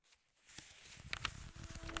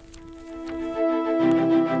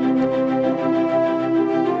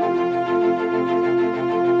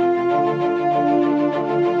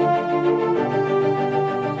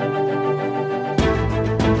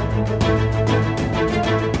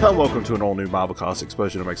Hello, welcome to an all-new Marvelcast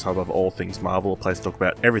exposure to makes hub of all things Marvel, a place to talk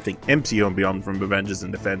about everything MCU and beyond, from Avengers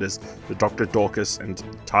and Defenders to Dr. Dorcas and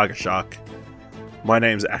Tiger Shark. My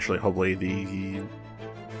name's Ashley Hobley,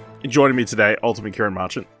 joining me today, Ultimate Kieran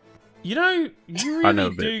Marchant. You know, you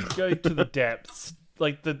really do go to the depths,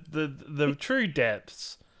 like the true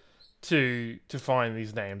depths, to find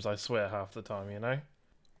these names, I swear, half the time, you know?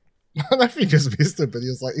 I don't know if he just missed it, but he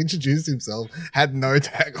was like, introduced himself, had no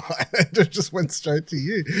tagline, and just went straight to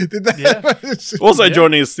you. Did that? Yeah. Also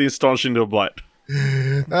joining us, the astonishing Neil Blight.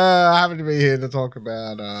 I happen to be here to talk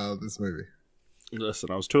about this movie.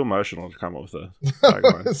 Listen, I was too emotional to come up with a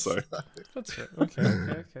tagline, so... That's it.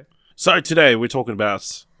 Okay. So today, we're talking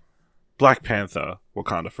about Black Panther,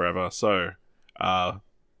 Wakanda Forever. So,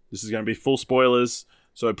 this is going to be full spoilers.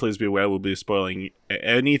 So please be aware we'll be spoiling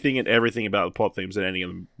anything and everything about the plot themes in any of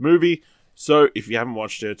the movie. So if you haven't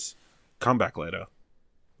watched it, come back later.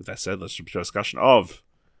 With that said, let's jump to a discussion of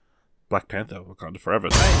Black Panther, Wakanda Forever.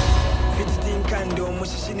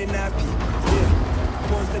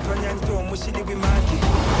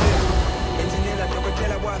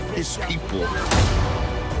 His people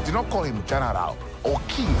did not call him general or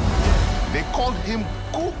king. They called him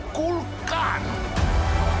Kukul Khan,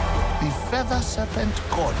 the feather serpent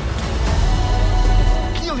god.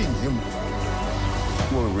 Killing him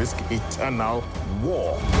will risk eternal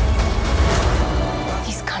war.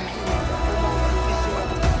 He's coming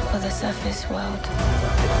for the surface world.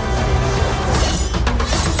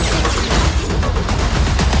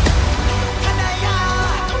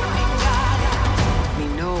 We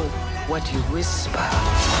know what you whisper.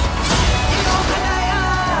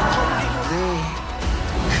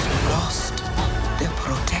 They have lost their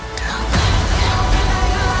protector.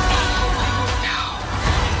 Now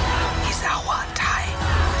is our time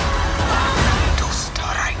to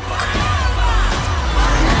strike.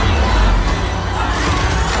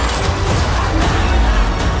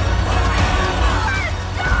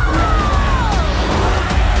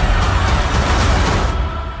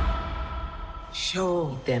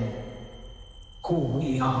 Show them who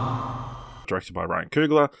we are. Directed by Ryan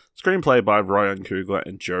Coogler, screenplay by Ryan Coogler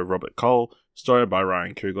and Joe Robert Cole, story by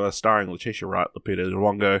Ryan Coogler, starring Letitia Wright, Lupita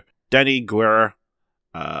Nyong'o, Danny Guerra,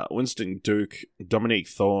 Winston Duke, Dominique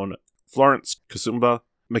Thorne, Florence Kasumba,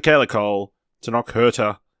 Michaela Cole, Tanok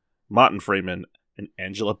Herta, Martin Freeman, and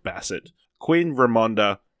Angela Bassett. Queen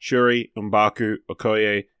Ramonda, Shuri, M'Baku,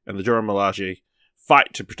 Okoye, and the Dora Milaje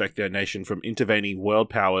fight to protect their nation from intervening world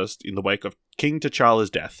powers in the wake of King T'Challa's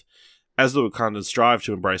death. As the Wakandans strive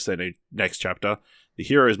to embrace their next chapter, the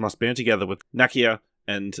heroes must band together with Nakia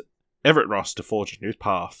and Everett Ross to forge a new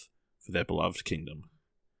path for their beloved kingdom.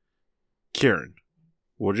 Kieran,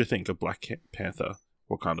 what did you think of Black Panther,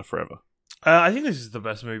 Wakanda Forever? I think this is the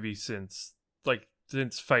best movie since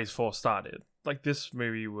Phase 4 started. Like, this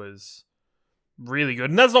movie was really good.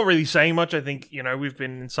 And that's not really saying much. I think, you know, we've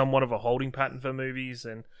been in somewhat of a holding pattern for movies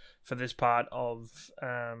and for this part of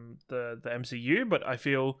the MCU, but I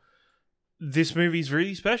feel this movie's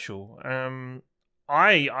really special. I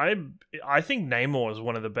think Namor is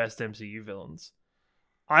one of the best MCU villains.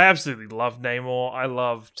 I absolutely loved Namor. I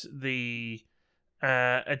loved the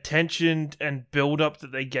attention and build-up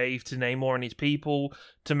that they gave to Namor and his people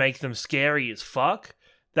to make them scary as fuck.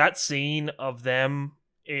 That scene of them,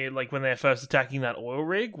 like when they're first attacking that oil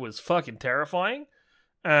rig, was fucking terrifying.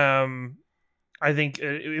 I think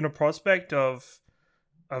in a prospect of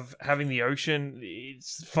having the ocean,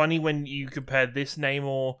 it's funny when you compare this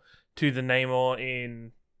Namor to the Namor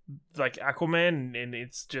in like Aquaman, and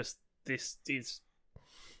it's just, this is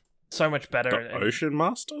so much better. The Ocean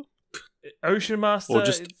Master? Ocean Master?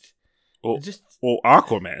 Or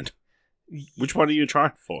Aquaman? Which one are you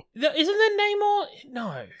trying for? Isn't there Namor?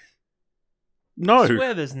 No. I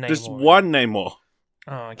swear there's Namor. There's one Namor.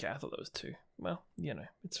 Oh, okay. I thought there was two. Well, you know,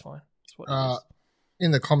 it's fine. It's what it is.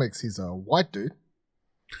 In the comics, he's a white dude.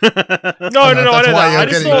 No, I know that.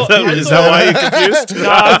 Is that why you're confused? No,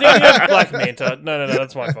 I think he has Black Manta. No,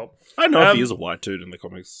 that's my fault. I know if he is a white dude in the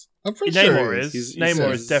comics. I'm pretty Namor sure is.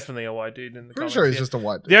 Namor is definitely a white dude in the comics. Pretty sure he's just a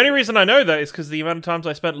white dude. The only reason I know that is because the amount of times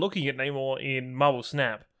I spent looking at Namor in Marvel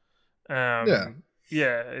Snap. Yeah,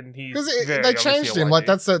 and he's they changed him. Like,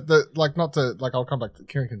 that's not to, like, I'll come back to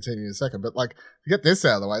Kieran continue in a second, but like, to get this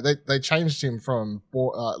out of the way, they changed him from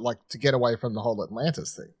to get away from the whole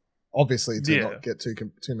Atlantis thing. Obviously, to not get too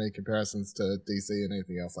many comparisons to DC and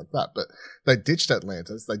anything else like that. But they ditched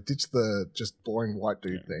Atlantis. They ditched the just boring white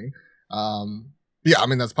dude thing. Yeah, I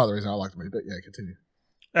mean, that's part of the reason I like the movie. But yeah, continue.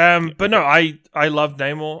 But no, I loved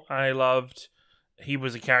Namor. I loved, he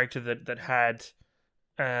was a character that had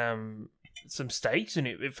some stakes, and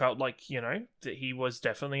it felt like, you know, that he was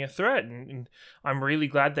definitely a threat, and I'm really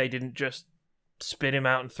glad they didn't just spit him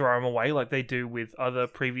out and throw him away like they do with other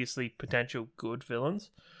previously potential good villains.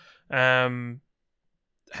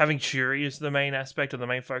 Having Shuri as the main aspect or the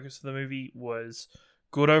main focus of the movie was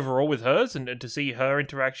good overall with hers, and to see her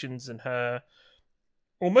interactions and her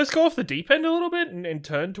almost go off the deep end a little bit and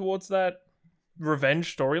turn towards that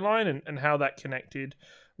revenge storyline, and how that connected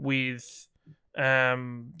with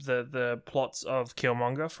the plots of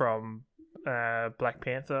Killmonger from Black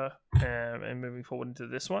Panther, and moving forward into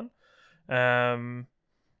this one.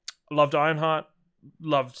 Loved Ironheart,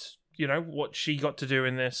 loved, you know, what she got to do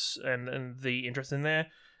in this, and the interest in there.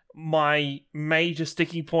 My major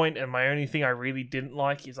sticking point, and my only thing I really didn't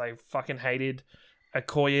like, is I fucking hated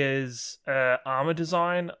Okoye's armor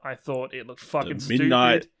design. I thought it looked fucking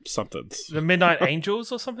Midnight stupid. somethings. The Midnight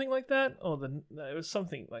Angels or something like that, it was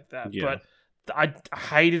something like that. Yeah. But I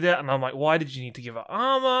hated it, and I'm like, why did you need to give her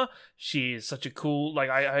armor? She is such a cool, like,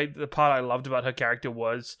 the part I loved about her character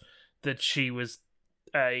was that she was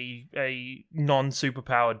a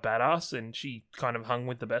non-superpowered badass, and she kind of hung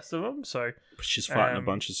with the best of them. So she's fighting a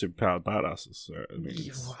bunch of superpowered badasses. So, I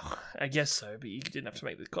mean, well, I guess so, but you didn't have to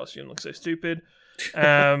make the costume look so stupid.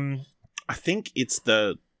 I think it's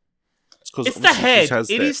the head.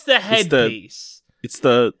 It is the headpiece. It's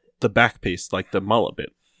the back piece, like the mullet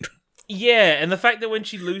bit. Yeah, and the fact that when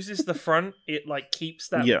she loses the front, it like keeps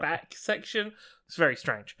that back section. It's very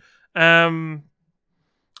strange.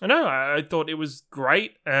 I know, I thought it was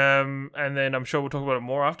great, and then I'm sure we'll talk about it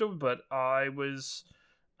more after, but I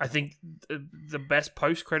think, the best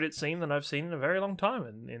post-credit scene that I've seen in a very long time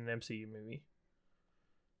in an MCU movie.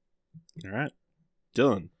 All right.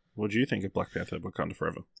 Dylan, what do you think of Black Panther Wakanda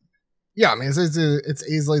Forever? Yeah, I mean, it's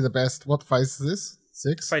easily the best. What phase is this?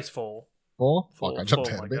 6? Phase 4. 4? Fuck, I jumped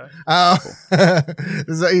ahead a bit.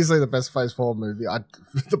 This is easily the best Phase 4 movie.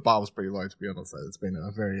 The bar was pretty low, to be honest. It's been a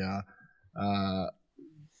very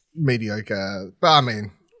mediocre, but I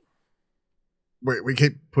mean, we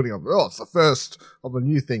keep putting up, it's the first of a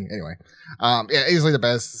new thing. Anyway, yeah, easily the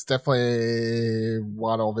best. It's definitely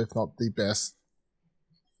one of, if not the best.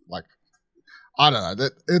 Like, I don't know,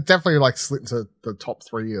 it definitely like slipped into the top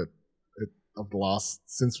 3 of the last,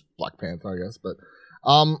 since Black Panther, I guess. But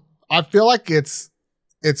I feel like it's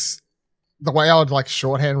the way I would like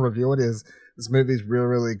shorthand review it is, this movie is really,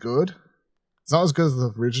 really good. It's not as good as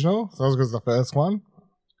the original, it's not as good as the first one,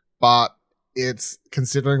 but it's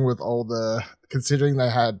considering they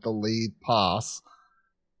had the lead pass,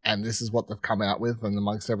 and this is what they've come out with, and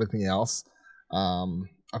amongst everything else, I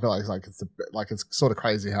feel like it's sort of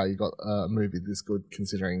crazy how you got a movie this good,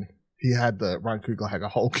 considering Ryan Coogler had a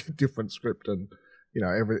whole different script, and you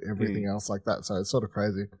know everything else like that. So it's sort of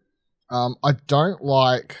crazy. I don't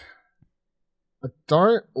like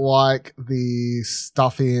the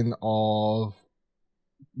stuffing of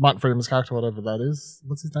Martin Freeman's character, whatever that is.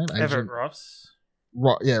 What's his name? Everett Ross.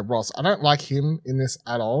 Ross. I don't like him in this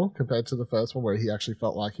at all compared to the first one, where he actually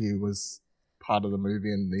felt like he was part of the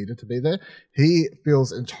movie and needed to be there. He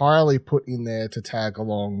feels entirely put in there to tag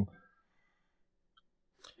along.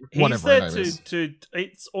 He's there to.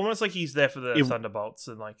 It's almost like he's there for the Thunderbolts,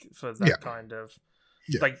 and like for that kind of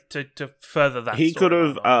like to further that. He could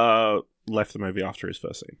have left the movie after his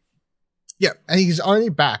first scene. Yeah, and he's only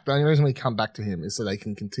back. The only reason we come back to him is so they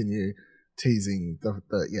can continue teasing the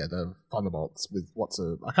Thunderbolts with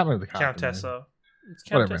I can't remember the character Countessa. name. It's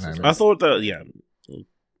Countessa. Whatever her name is. I thought that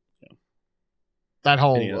that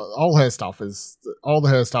all her stuff is all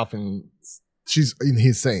her stuff in. She's in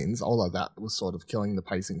his scenes, all of that was sort of killing the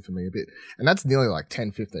pacing for me a bit. And that's nearly like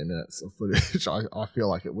 10, 15 minutes of footage, I feel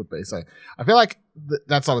like it would be. So I feel like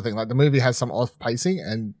that sort of thing, like the movie has some off pacing,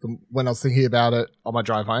 and when I was thinking about it on my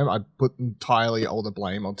drive home, I put entirely all the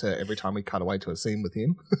blame onto every time we cut away to a scene with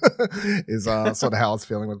him, is sort of how I was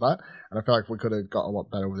feeling with that. And I feel like we could have got a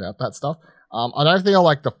lot better without that stuff. I don't feel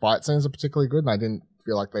like the fight scenes are particularly good, and I didn't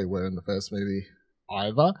feel like they were in the first movie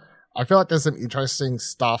either. I feel like there's some interesting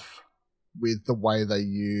stuff with the way they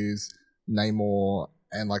use Namor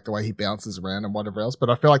and like the way he bounces around and whatever else, but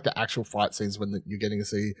I feel like the actual fight scenes when you're getting to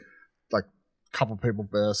see like a couple of people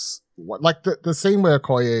versus like the scene where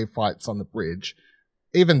Okoye fights on the bridge,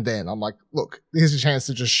 even then I'm like, look, here's a chance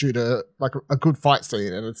to just shoot a good fight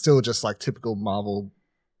scene, and it's still just like typical Marvel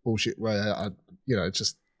bullshit where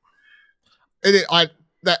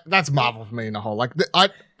that's Marvel for me in a whole. Like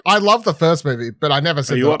I love the first movie, but I never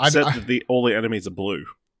said. Are you upset that all the enemies are blue?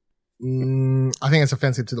 I think it's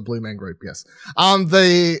offensive to the Blue Man Group. Yes. No.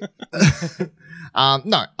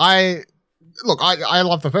 I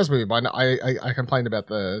love the first movie, but I complained about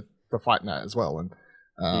the fight in that as well, and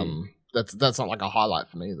that's not like a highlight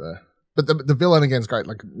for me. but the villain again is great.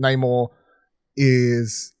 Like Namor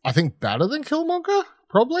is, I think, better than Killmonger,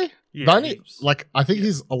 probably. Yeah, I think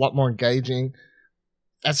he's a lot more engaging.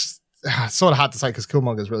 That's sort of hard to say because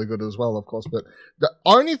Killmonger is really good as well, of course. But the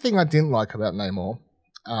only thing I didn't like about Namor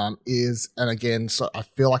is, and again, so I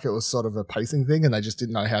feel like it was sort of a pacing thing, and they just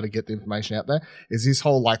didn't know how to get the information out there. Is this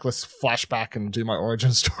whole like let's flashback and do my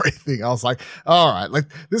origin story thing? I was like, all right, like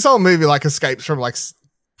this whole movie like escapes from like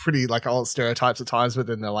pretty like old stereotypes at times, but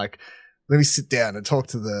then they're like, let me sit down and talk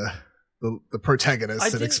to the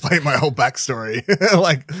protagonist and explain my whole backstory.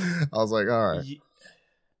 Like, I was like, all right.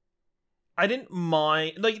 I didn't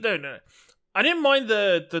mind, like, no. I didn't mind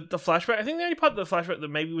the flashback. I think the only part of the flashback that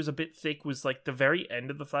maybe was a bit thick was like the very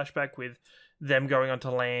end of the flashback with them going onto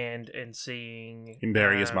land and seeing him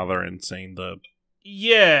burying his mother and seeing the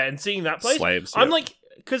and seeing that place. Slaves. I'm like,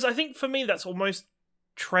 because I think for me that's almost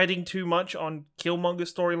treading too much on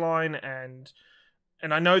Killmonger's storyline, and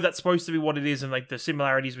I know that's supposed to be what it is, and like the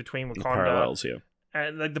similarities between Wakanda, the parallels, yeah,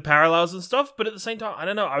 and like the parallels and stuff. But at the same time, I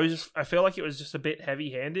don't know. I feel like it was just a bit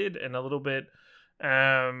heavy-handed and a little bit,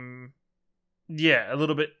 a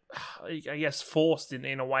little bit, I guess, forced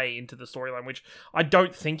in a way into the storyline, which I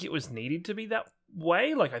don't think it was needed to be that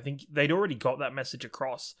way. Like, I think they'd already got that message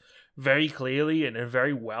across very clearly and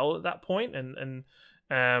very well at that point,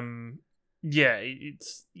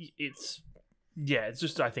 it's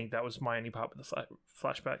just, I think that was my only part with the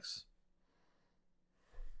flashbacks.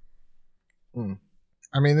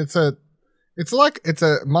 I mean, it's a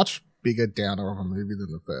much bigger downer of a movie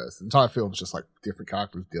than the first. The entire film's just like different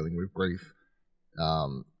characters dealing with grief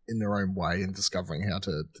in their own way and discovering how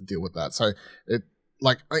to deal with that. So it,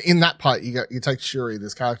 like, in that part, you take Shuri,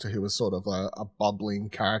 this character who was sort of a bubbling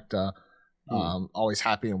character, always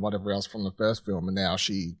happy and whatever else from the first film, and now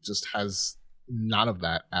she just has none of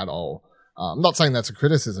that at all. I'm not saying that's a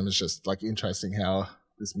criticism, it's just like interesting how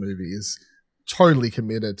this movie is totally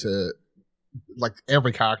committed to, like,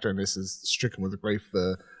 every character in this is stricken with grief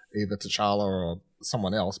for either T'Challa or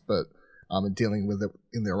someone else, but and dealing with it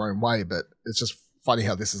in their own way. But it's just funny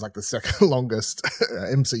how this is like the second longest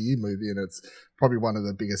MCU movie, and it's probably one of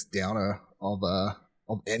the biggest downer of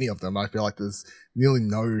any of them. I feel like there's nearly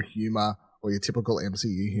no humor or your typical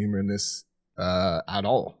MCU humor in this at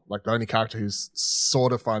all. Like, the only character who's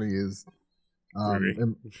sort of funny is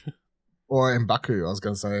or M'Baku, I was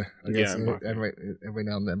going to say, I guess, every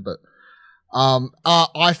now and then. But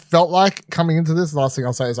I felt like coming into this, the last thing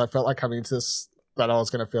I'll say is I felt like coming into this that I was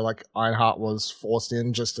going to feel like Ironheart was forced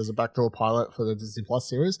in just as a backdoor pilot for the Disney Plus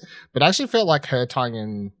series. But I actually felt like her tying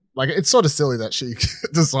in, like, it's sort of silly that she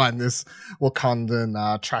designed this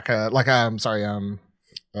Wakandan tracker, like,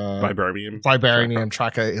 Vibranium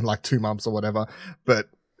tracker in like 2 months or whatever. But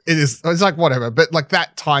it's like whatever. But like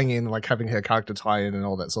that tying in, like having her character tie in and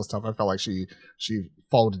all that sort of stuff, I felt like she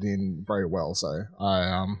folded in very well. So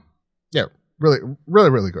really, really,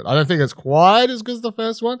 really good. I don't think it's quite as good as the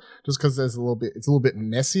first one, just because it's a little bit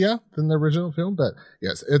messier than the original film. But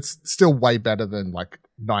yes, it's still way better than like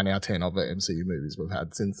 9 out of 10 other MCU movies we've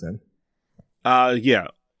had since then.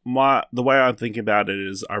 The way I'm thinking about it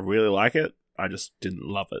is I really like it. I just didn't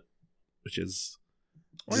love it, which is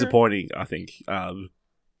disappointing. I think a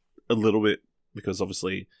little bit, because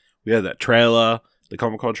obviously we had that trailer, the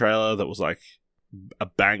Comic-Con trailer, that was like a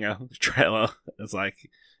banger trailer. It's like,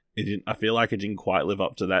 I feel like it didn't quite live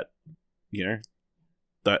up to that,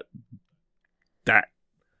 but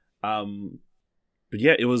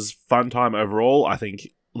yeah, it was fun time overall. I think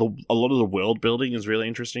a lot of the world building is really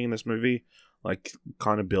interesting in this movie, like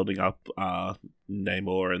kind of building up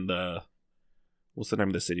Namor and what's the name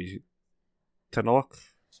of the city? Tenalok?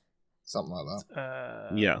 Something like that.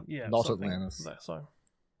 Yeah. Not Atlantis. So.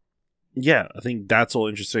 Yeah, I think that's all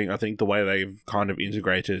interesting. I think the way they've kind of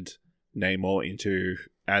integrated Namor into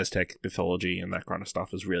Aztec mythology and that kind of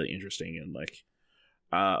stuff is really interesting, and like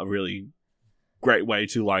a really great way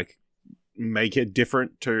to like make it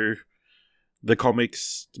different to the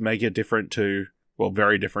comics, make it different to, well,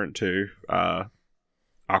 very different to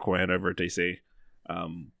Aquaman over at DC.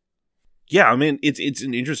 Yeah, I mean, it's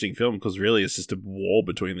an interesting film because really it's just a war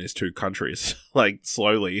between these two countries, like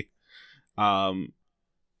slowly. Whilst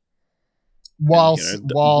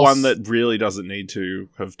one that really doesn't need to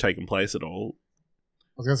have taken place at all.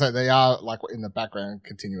 I was gonna say they are like in the background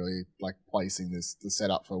continually like placing the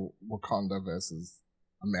setup for Wakanda versus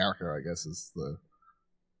America, I guess is the.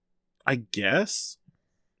 I guess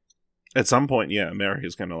at some point, yeah,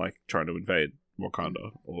 America's gonna like try to invade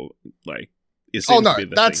Wakanda, or like. Oh no,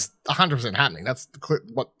 that's 100% happening. That's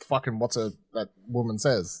what's that woman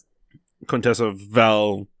says. Contessa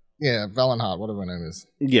Val Yeah, Valenhart, whatever her name is.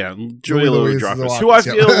 Yeah, Julia Louis-Dreyfus, who I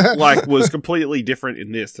feel like was completely different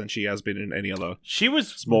in this than she has been in any other She was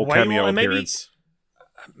small way cameo more, and appearance.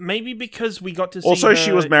 Maybe because we got to see Also, her...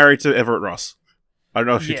 she was married to Everett Ross. I don't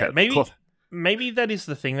know if you can. Maybe that is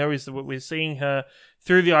the thing, though, is that we're seeing her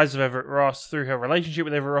through the eyes of Everett Ross, through her relationship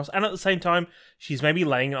with Everett Ross, and at the same time, she's maybe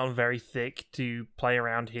laying it on very thick to play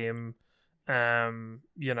around him.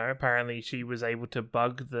 Apparently she was able to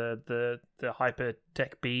bug the hyper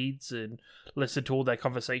tech beads and listen to all their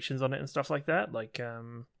conversations on it and stuff like that. Like,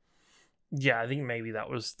 I think maybe that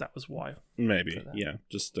was why. Maybe, yeah.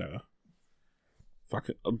 Just fuck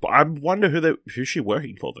it. I wonder who's she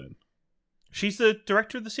working for then. She's the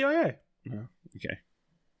director of the CIA. Oh, okay,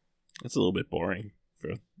 that's a little bit boring for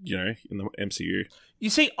in the MCU. You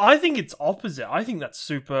see, I think it's opposite. I think that's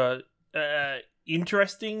super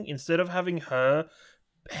interesting. Instead of having her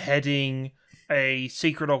heading a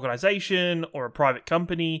secret organization or a private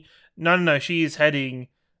company, no, she is heading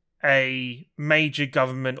a major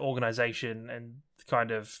government organization and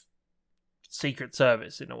kind of secret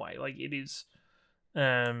service in a way. Like, it is.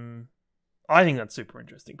 I think that's super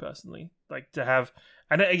interesting, personally. Like, to have,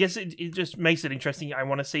 and I guess it just makes it interesting. I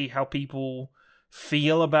want to see how people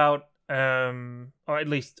feel about, or at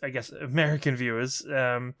least I guess American viewers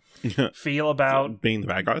feel about being the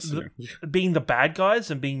bad guys, being the bad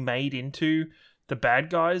guys and being made into the bad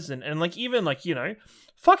guys, and like, even like,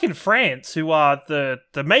 fucking France, who are the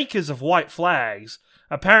makers of white flags,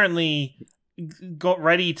 apparently got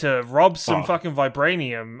ready to rob some fucking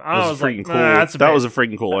vibranium. I was like, cool. That was a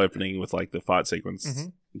freaking cool opening with like the fight sequence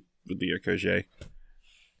with the Okage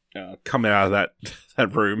coming out of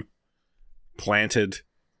that room, planted.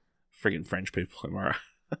 Freaking French people, am I right?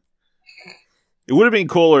 It would have been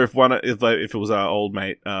cooler if it was our old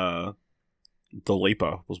mate, the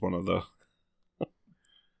Leaper was one of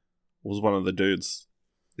the dudes.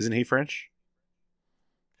 Isn't he French?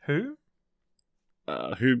 Who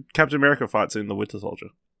Captain America fights in the Winter Soldier.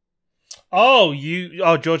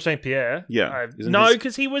 George St. Pierre. Yeah.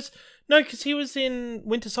 Because he was in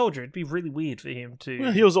Winter Soldier. It'd be really weird for him to.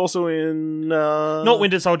 Well, he was also in not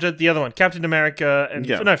Winter Soldier, the other one, Captain America, and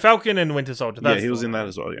Falcon and Winter Soldier. That's he was in that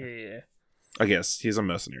as well. Yeah. I guess he's a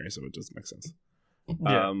mercenary, so it doesn't make sense.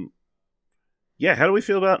 Yeah. How do we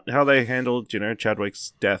feel about how they handled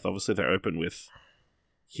Chadwick's death? Obviously, they open with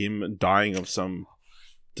him dying of some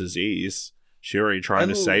disease. Shuri trying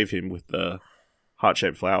to save him with the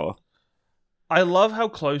heart-shaped flower. I love how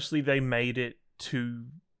closely they made it to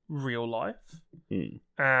real life.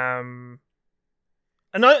 And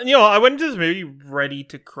I went into this movie ready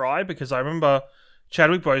to cry because I remember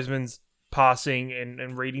Chadwick Boseman's passing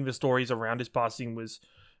and reading the stories around his passing was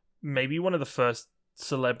maybe one of the first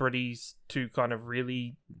celebrities to kind of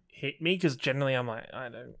really hit me, because generally I'm like, I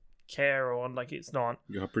don't care, or like, it's not.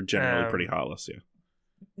 You're generally pretty heartless, yeah.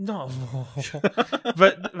 No,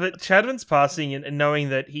 but Chadwick's passing and knowing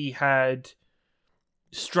that he had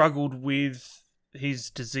struggled with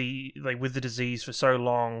his disease, like with the disease for so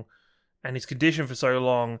long, and his condition for so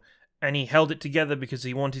long, and he held it together because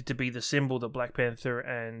he wanted to be the symbol that Black Panther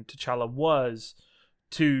and T'Challa was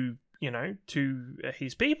to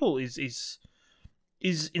his people is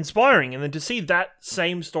inspiring, and then to see that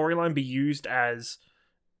same storyline be used as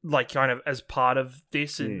like kind of as part of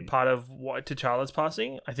this and part of what T'Challa's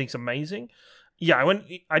passing, I think is amazing. Yeah, I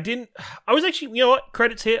was actually,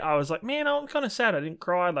 credits hit, I was like, man, I'm kind of sad. I didn't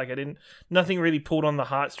cry. Like, nothing really pulled on the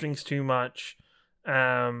heartstrings too much.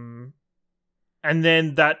 And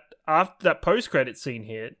then after that post-credit scene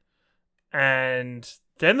hit, and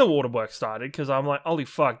then the waterworks started, because I'm like, holy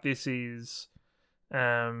fuck, this is,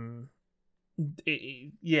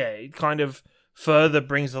 it kind of further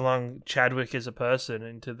brings along Chadwick as a person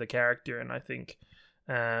into the character, and I think,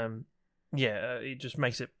 it just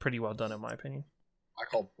makes it pretty well done, in my opinion. I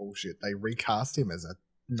call bullshit. They recast him as a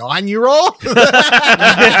 9-year-old?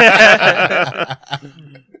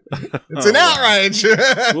 It's an outrage.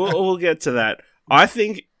 We'll get to that. I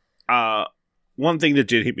think one thing that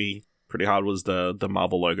did hit me pretty hard was the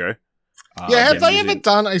Marvel logo. Have they ever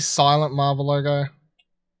done a silent Marvel logo?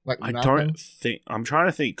 Like, I don't think. I'm trying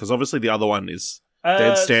to think, because obviously the other one is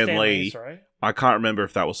Dead Stan Lee. I can't remember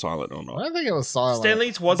if that was silent or not. I don't think it was silent. Stan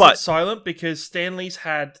Lee's wasn't silent, because Stan Lee's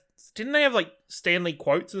had. Didn't they have like Stan Lee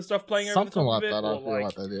quotes and stuff playing over something the top like of it? that? I feel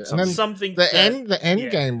like they did. And then something. The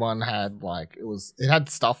end game one had like it had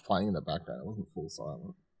stuff playing in the background. It wasn't full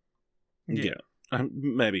silent. Yeah.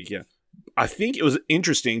 Maybe. Yeah. I think it was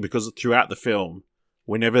interesting because throughout the film,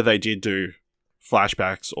 whenever they did do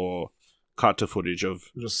flashbacks or cut to footage of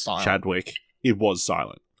Chadwick, it was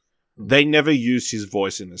silent. They never used his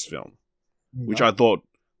voice in this film, which I thought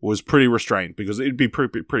was pretty restrained because it'd be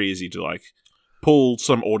pretty easy to like pull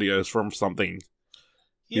some audios from something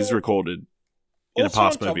he's recorded in a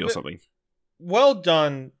past movie or something. Well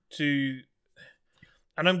done to,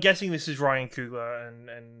 and I'm guessing this is Ryan Coogler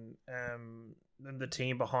and the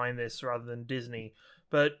team behind this rather than Disney,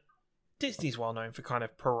 but Disney's well known for kind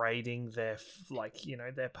of parading their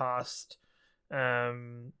their past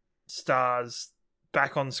stars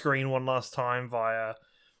back on screen one last time via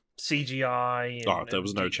CGI. There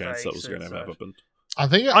was no chance that was going to happen. I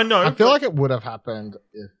feel like it would have happened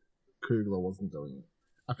if Coogler wasn't doing it.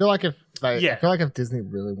 I feel like if Disney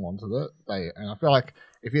really wanted it, I feel like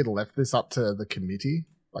if he had left this up to the committee,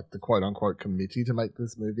 like the quote unquote committee to make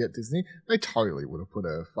this movie at Disney, they totally would have put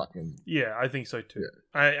a fucking... Yeah, I think so too.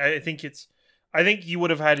 Yeah. I think you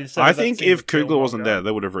would have had instead. I think if Coogler wasn't there,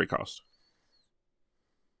 they would have recast.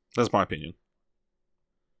 That's my opinion.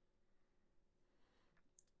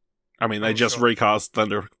 I mean, they just recast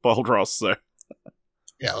Thunderbolt Ross, so...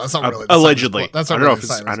 Yeah, that's not really... allegedly. That's I not don't really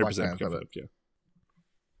know if it's 100% confirmed, yeah.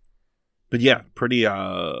 But yeah, pretty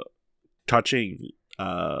touching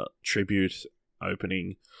tribute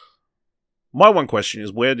opening. My one question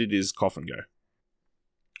is, where did his coffin go?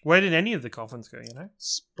 Where did any of the coffins go,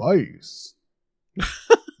 Space.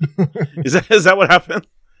 Is that what happened?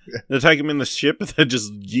 Yeah. They take him in the ship and they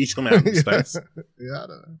just yeet him out in space? Yeah, I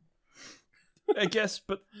don't know. I guess,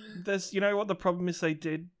 but there's, what the problem is, they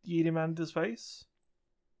did yeet him out into space?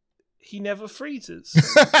 He never freezes.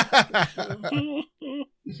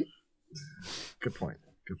 Good point.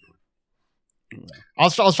 I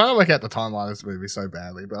was trying to work out the timeline of this movie so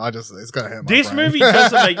badly, but it's gonna hurt my This brain. movie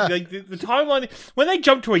doesn't make the timeline. When they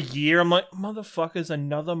jump to a year, I'm like, motherfuckers,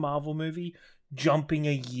 another Marvel movie jumping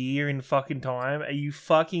a year in fucking time? Are you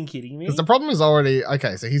fucking kidding me? Because the problem is already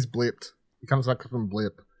okay. So he's blipped. He comes back from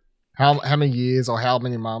blip. How many years or how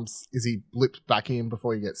many months is he blipped back in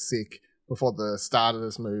before he gets sick? Before the start of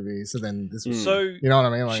this movie, so then this was you know what I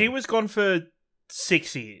mean? Like, she was gone for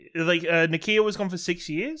 6 years. Like Nakia was gone for 6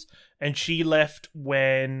 years, and she left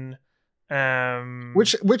when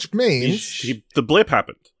which means the blip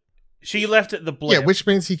happened. She left at the blip. Yeah, which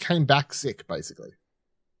means he came back sick, basically.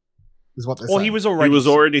 Is what they're saying. He was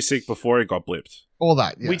already sick before he got blipped. All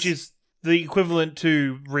that, yes. Which is the equivalent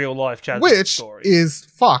to real life Chad's story. Which is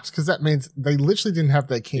fucked because that means they literally didn't have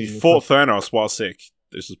their king. He fought Thanos while sick.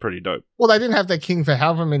 This is pretty dope. Well, they didn't have their king for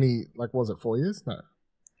however many, was it 4 years? No.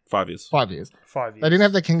 5 years. 5 years. 5 years. They didn't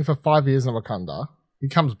have their king for 5 years in Wakanda. He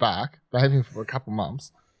comes back. They have him for a couple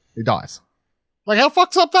months. He dies. How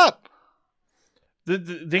fucked up that? The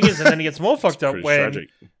thing is, and then he gets more fucked up when tragic.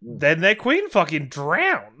 Then their queen fucking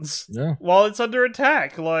drowns while it's under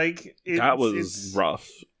attack. That was rough.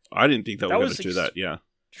 I didn't think that was going to do that, yeah.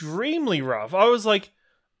 Extremely rough. I was like,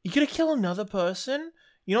 you're going to kill another person?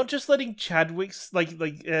 You're not just letting Chadwick's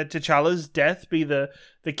T'Challa's death be the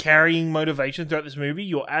carrying motivation throughout this movie.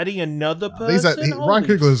 You're adding another person. Ryan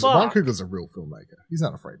Coogler's a real filmmaker. He's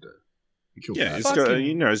not afraid to kill. Yeah,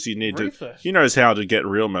 he knows he knows how to get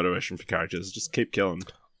real motivation for characters. Just keep killing.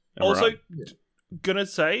 Also, gonna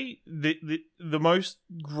say the most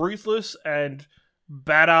ruthless and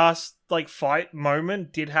badass fight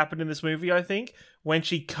moment did happen in this movie. I think. When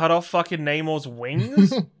she cut off fucking Namor's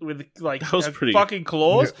wings with that was pretty fucking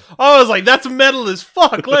claws, yeah. I was like, "That's metal as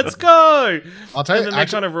fuck. Let's go!" I'll tell you, and then they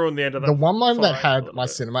kind of ruined the end of that. The one moment that had my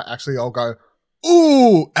cinema actually, I'll go,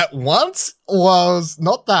 "Ooh!" at once was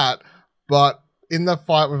not that, but in the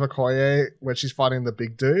fight with Okoye where she's fighting the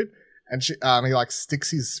big dude. And he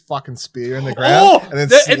sticks his fucking spear in the ground and then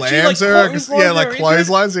slams her.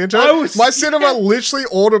 Clotheslines into it. My cinema literally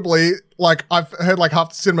audibly, I've heard half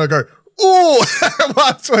the cinema go, ooh,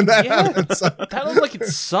 that's when that happened. So. That looked like it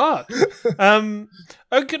sucked.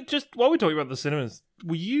 Just while we're talking about the cinemas,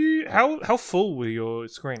 were you how full were your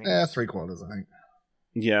screenings? Yeah, 3/4, I think.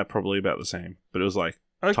 Yeah, probably about the same. But it was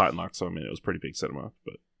tight luck, so I mean it was pretty big cinema.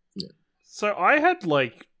 But yeah. So I had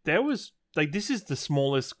there was this is the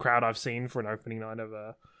smallest crowd I've seen for an opening night of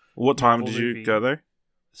a. What time did you go there?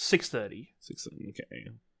 6:30. 6:30.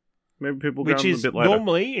 Okay. Maybe people go a bit later.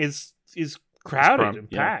 Normally is crowded and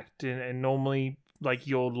packed, and normally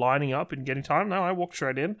you're lining up and getting time. No, I walked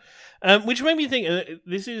straight in, which made me think.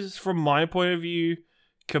 This is from my point of view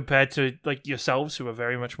compared to yourselves, who are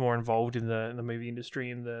very much more involved in the movie industry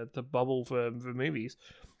and the bubble for movies.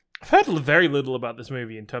 I've heard very little about this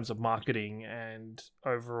movie in terms of marketing and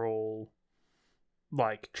overall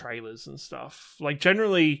trailers and stuff.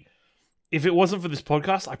 Generally, if it wasn't for this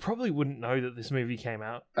podcast, I probably wouldn't know that this movie came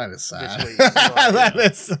out. That is sad. This week. That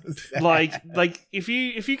is so sad. If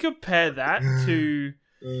you compare that to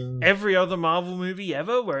every other Marvel movie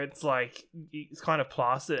ever, where it's like it's kind of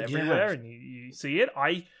plastered everywhere and you see it.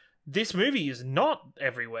 This movie is not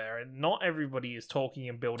everywhere, and not everybody is talking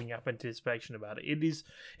and building up anticipation about it.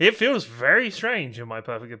 It feels very strange, in my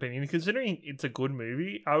perfect opinion, considering it's a good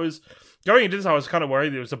movie. I was going into this, I was kind of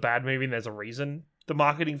worried it was a bad movie, and there's a reason the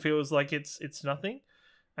marketing feels like it's nothing.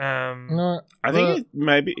 No, I think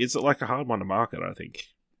maybe it's like a hard one to market. I think,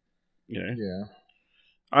 Yeah.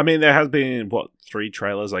 I mean, there has been 3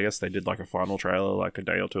 trailers. I guess they did like a final trailer like a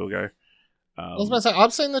day or two ago. I was about to say,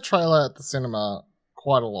 I've seen the trailer at the cinema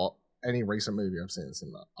quite a lot. Any recent movie I've seen in the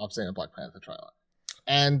cinema, I've seen a Black Panther trailer.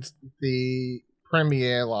 And the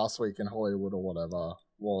premiere last week in Hollywood or whatever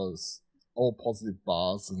was all positive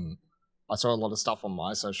buzz, and I saw a lot of stuff on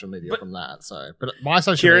my social media from that. So, but my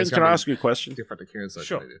social Kieran, media can I ask you a question? different to Kieran's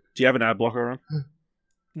social media. Do you have an ad blocker on?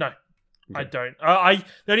 No, Okay. I don't.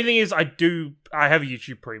 The only thing is, I have a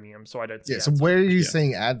YouTube Premium, so I don't see Yeah. So ads. where are you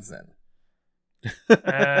seeing ads then?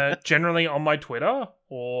 Generally on my Twitter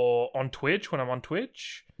or on Twitch when I'm on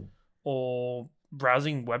Twitch, or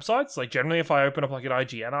browsing websites. Like generally, if I open up like an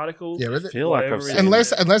IGN article, Yeah, I feel like I've seen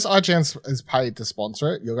unless IGN is paid to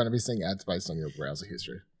sponsor it, you're going to be seeing ads based on your browser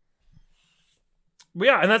history.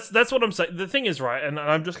 Yeah, and that's what I'm saying. The thing is, right, and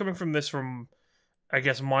I'm just coming from this from, I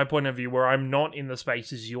guess, my point of view, where I'm not in the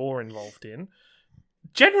spaces you're involved in.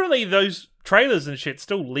 Generally, those trailers and shit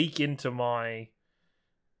still leak into my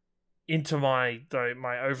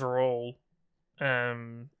overall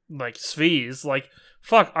like spheres. Like,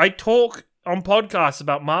 fuck, I talk on podcasts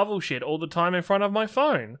about Marvel shit all the time in front of my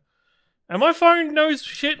phone, and my phone knows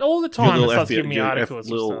shit all the time. It starts giving me articles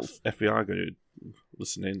and stuff. FBI go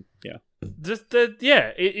listen in. Yeah.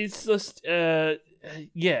 It's just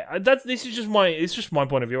this is just my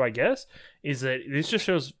point of view, I guess, is that this just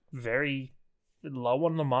shows very low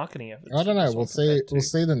on the marketing efforts. I don't know. We'll see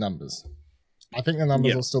the numbers. I think the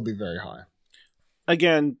numbers will still be very high.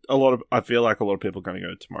 Again, I feel like a lot of people are going to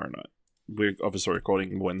go tomorrow night. We're obviously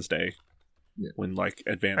recording Wednesday, when like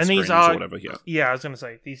advanced screenings or whatever. Yeah, I was going to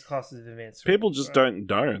say these classes of advanced. People just don't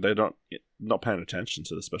know. They're not paying attention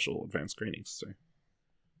to the special advanced screenings. So,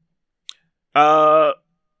 how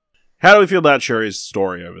do we feel about Shuri's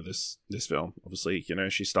story over this film? Obviously,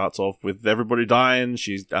 she starts off with everybody dying.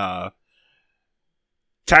 She's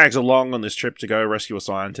tags along on this trip to go rescue a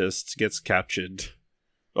scientist, gets captured.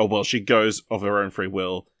 Oh, well, she goes of her own free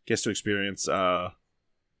will, gets to experience, I'm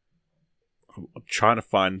trying to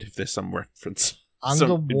find if there's some reference.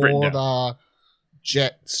 Underwater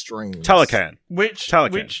jet streams. Telecan. Which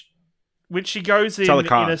she goes in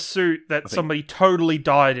a suit that somebody totally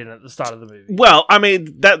died in at the start of the movie. Well, I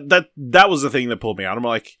mean, that was the thing that pulled me out. I'm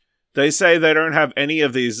like, they say they don't have any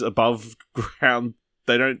of these above ground.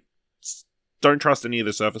 They don't trust any of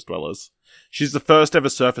the surface dwellers. She's the first ever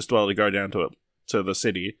surface dweller to go down to the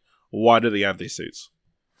city. Why do they have these suits?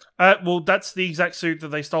 Well, that's the exact suit that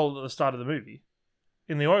they stole at the start of the movie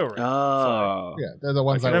in the oil rig. Oh, yeah, they're the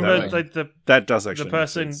ones. Remember, that does actually the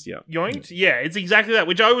person make sense, yeah. yoinked. Yeah, it's exactly that.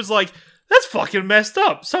 Which I was like, that's fucking messed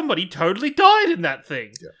up. Somebody totally died in that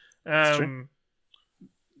thing. Yeah, true.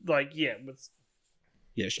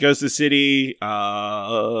 Yeah, she goes to the city.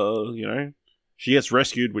 She gets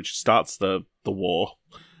rescued, which starts the war.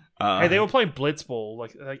 Hey, they were playing Blitzball,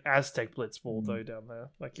 like Aztec Blitzball, though, down there.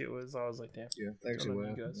 Like, it was, I was like, damn. Yeah, thanks,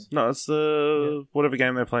 you guys. No, it's whatever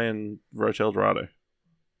game they play in Roche El Dorado.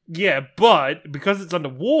 Yeah, but because it's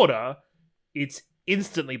underwater, it's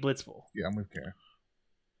instantly Blitzball. Yeah, I'm with Karen.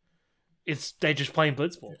 They're just playing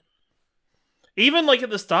Blitzball. Even, like,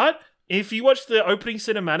 at the start, if you watch the opening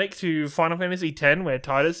cinematic to Final Fantasy X, where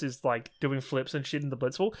Titus is like doing flips and shit in the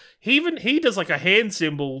Blitzball, he does like a hand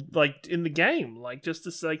symbol like in the game, like just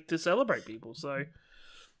to celebrate people. So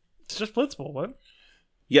it's just Blitzball, man.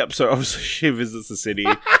 Yep. So obviously she visits the city,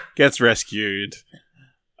 gets rescued.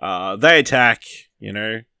 They attack,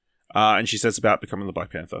 and she sets about becoming the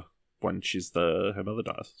Black Panther when her mother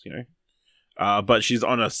dies, but she's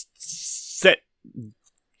on a set.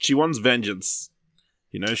 She wants vengeance.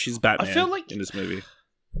 She's Batman I feel like in this movie.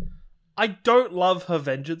 I don't love her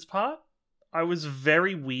vengeance part. I was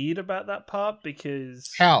very weird about that part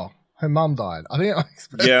because... How? Her mum died. I think it makes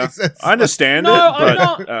perfect sense. I understand No,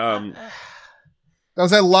 it, but... I'm not. That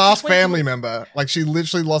was her last family member. Like, she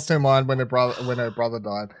literally lost her mind when her brother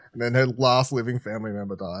died, and then her last living family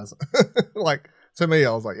member dies. Like, to me,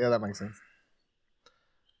 I was like, yeah, that makes sense.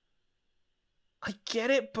 I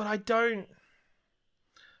get it, but I don't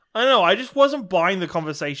know. I just wasn't buying the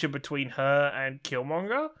conversation between her and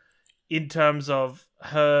Killmonger in terms of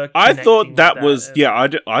her. I thought that was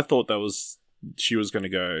I thought that was she was going to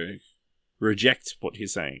go reject what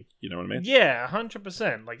he's saying. You know what I mean? Yeah,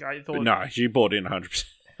 100%. Like, I thought... But no, she bought in 100%.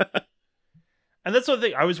 And that's the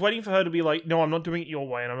thing. I was waiting for her to be like, no, I'm not doing it your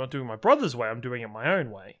way, and I'm not doing my brother's way. I'm doing it my own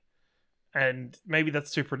way. And maybe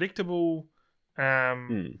that's too predictable.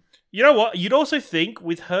 You know what? You'd also think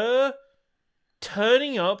with her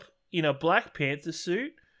turning up in a Black Panther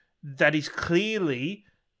suit that is clearly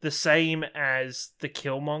the same as the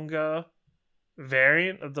Killmonger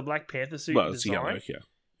variant of the Black Panther suit. Well, it's design, yellow, yeah.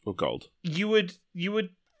 Or gold. You would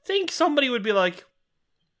think somebody would be like,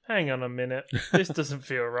 hang on a minute, this doesn't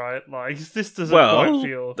feel right. Like, this doesn't quite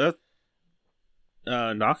feel... that...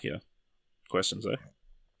 Nakia questions her.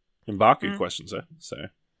 M'Baku questions her, so...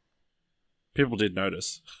 People did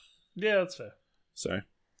notice. Yeah, that's fair. So...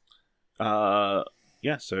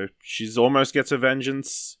 yeah, so she's almost gets her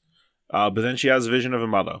vengeance, but then she has a vision of her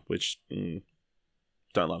mother, which...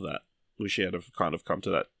 don't love that. Wish she had have kind of come to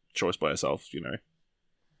that choice by herself, you know?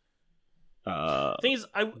 Thing is,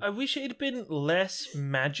 I wish it had been less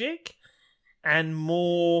magic and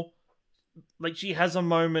more like she has a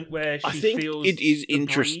moment where she feels it is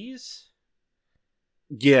interesting.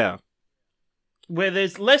 Yeah, where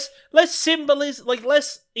there's less symbolism, like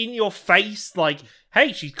less in your face. Like,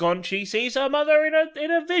 hey, she's gone. She sees her mother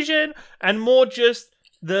in a vision, and more just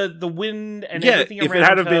the wind and everything around her. If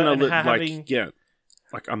it had been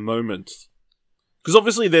like a moment. Because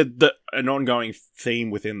obviously, an ongoing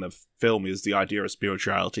theme within the film is the idea of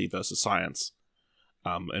spirituality versus science.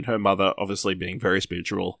 And her mother, obviously being very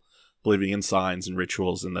spiritual, believing in signs and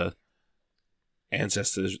rituals and the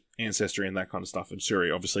ancestry and that kind of stuff. And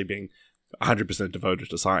Shuri, obviously being 100%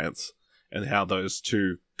 devoted to science. And how those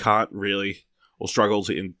two can't really, or struggle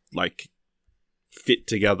to, fit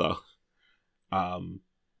together.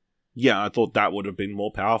 Yeah, I thought that would have been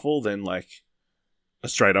more powerful than, like... a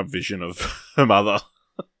straight-up vision of her mother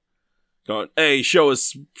going, hey, show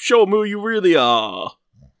them who you really are.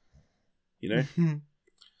 You know?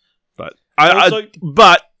 But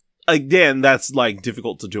but again, that's like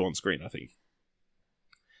difficult to do on screen, I think.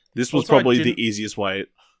 This was probably the easiest way.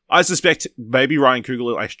 I suspect maybe Ryan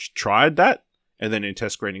Coogler tried that, and then in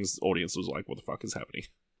test screenings, the audience was like, what the fuck is happening?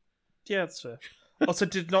 Yeah, that's fair. Also,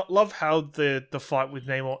 did not love how the fight with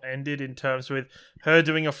Namor ended in terms with her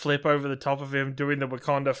doing a flip over the top of him, doing the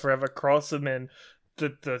Wakanda Forever cross, and then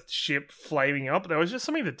the ship flaming up. There was just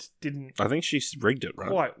something that didn't... I think she rigged it,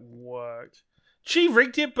 right? Quite worked. She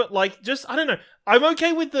rigged it, but just, I don't know. I'm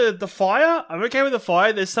okay with the fire. I'm okay with the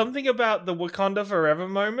fire. There's something about the Wakanda Forever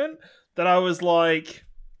moment that I was like,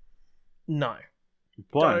 no.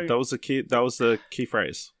 Why? That was the key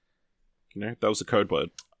phrase. You know, that was the code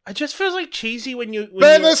word. It just feels like cheesy when you...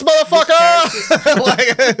 Ban this motherfucker!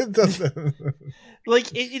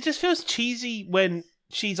 It just feels cheesy when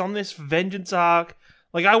she's on this vengeance arc.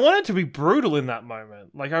 Like, I want it to be brutal in that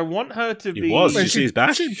moment. Like, I want her to be... It was. Did you see his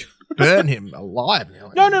back? Burn him alive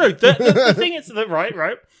now. No. The thing is...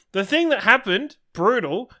 Right. The thing that happened,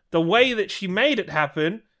 brutal. The way that she made it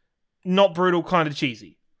happen, not brutal, kind of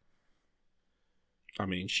cheesy. I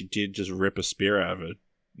mean, she did just rip a spear out of her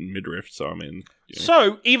midriff, so I mean... Yeah.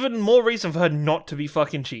 So, even more reason for her not to be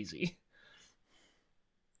fucking cheesy.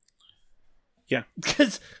 Yeah.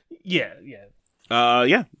 Because, yeah.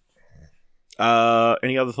 Yeah.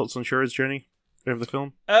 Any other thoughts on Shuri's journey over the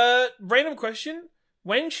film? Random question.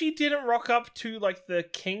 When she didn't rock up to, the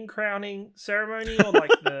king crowning ceremony or,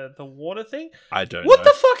 the water thing... I don't know. What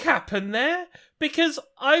the fuck happened there? Because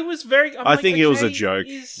I was very... I think it was a joke.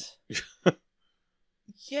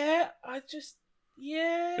 Yeah,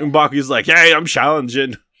 Yeah. M'Baku's like, hey, I'm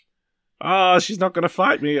challenging. She's not going to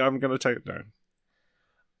fight me. I'm going to take it down.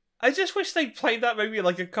 I just wish they played that maybe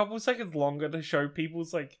a couple seconds longer to show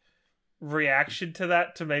people's reaction to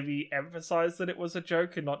that, to maybe emphasize that it was a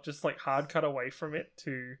joke and not just hard cut away from it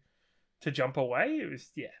to jump away. It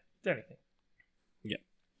was, anything. Yeah.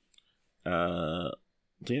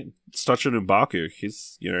 Such an M'Baku.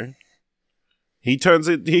 He's, he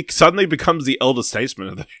suddenly becomes the elder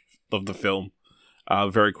statesman of the film.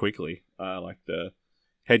 Very quickly, the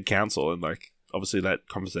head counsel, and obviously that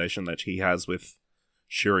conversation that he has with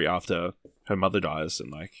Shuri after her mother dies,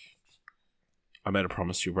 and I made a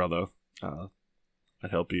promise to your brother,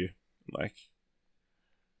 I'd help you.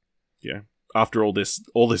 After all this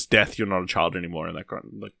death, you're not a child anymore, and that kind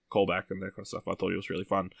of callback and that kind of stuff. I thought it was really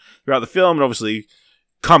fun throughout the film, and obviously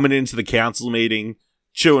coming into the council meeting,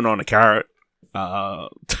 chewing on a carrot.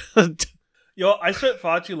 Yo, I spent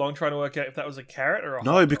far too long trying to work out if that was a carrot or a hot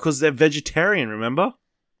dog. Because they're vegetarian, remember?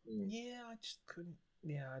 Yeah, I just couldn't...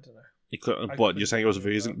 Yeah, I don't know. What, you're saying it was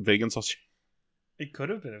a vegan sausage? It could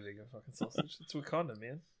have been a vegan fucking sausage. It's Wakanda,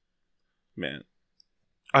 man. Man.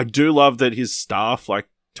 I do love that his staff,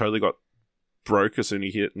 totally got broke as soon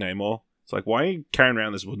as he hit Namor. It's like, why are you carrying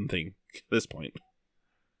around this wooden thing at this point?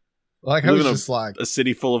 Like, I was just like... A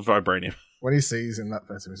city full of vibranium. When he sees in that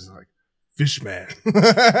person, he's just like, Fishman.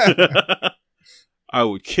 I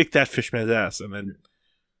would kick that fishman's ass, and then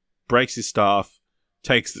breaks his staff,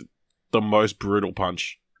 takes the most brutal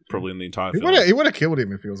punch probably in the entire film. He would have killed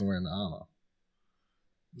him if he wasn't wearing the armor.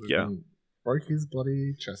 Yeah. Broke his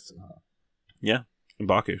bloody chest in half. Yeah.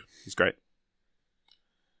 M'Baku. He's great.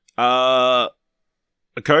 Okoye,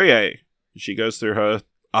 she goes through her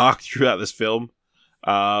arc throughout this film.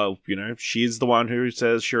 She's the one who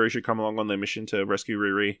says Shuri should come along on their mission to rescue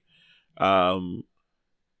Riri. And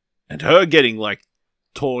her getting, like,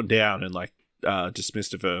 torn down and, like,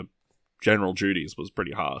 dismissed of her general duties was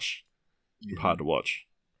pretty harsh. Yeah. Hard to watch.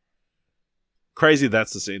 Crazy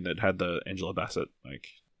that's the scene that had the Angela Bassett, like,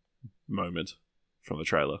 moment from the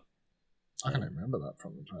trailer. I can't remember that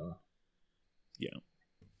from the trailer. Yeah.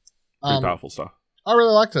 Pretty powerful stuff. I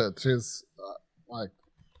really liked it. She's, I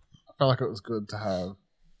felt like it was good to have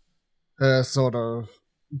her sort of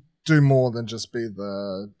do more than just be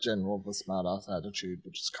the general of the smartass attitude,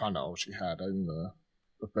 which is kind of all she had in the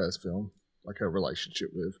first film. Like her relationship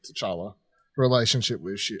with T'Challa. Her relationship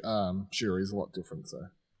with Shuri is a lot different, so.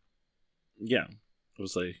 Yeah.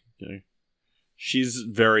 Obviously, she's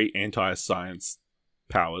very anti-science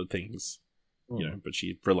powered things, but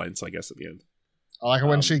she relents, I guess, at the end. I like it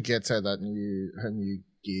when she gets her new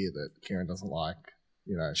gear that Kieran doesn't like.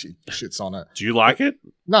 She shits on it. Do you like it?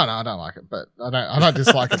 No, I don't like it, but I don't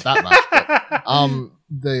dislike it that much.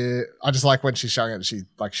 But, I just like when she's showing it and she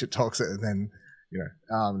like shit talks it, and then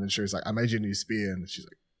and then Shuri's like, "I made you a new spear," and she's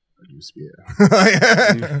like, "A new spear."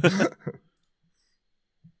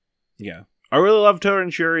 Yeah, I really loved her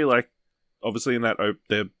and Shuri. Like, obviously in that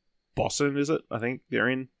they're Boston, is it? I think they're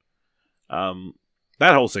in.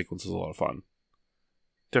 That whole sequence was a lot of fun.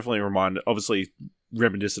 Definitely obviously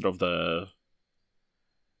reminiscent of the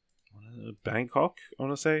Bangkok, I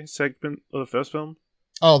want to say, segment of the first film.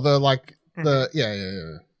 Oh, the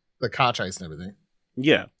car chase and everything.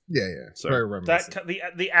 Yeah. So very reminiscent.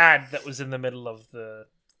 The ad that was in the middle of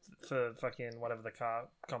for fucking whatever the car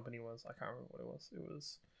company was. I can't remember what it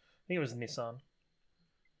was. I think it was Nissan.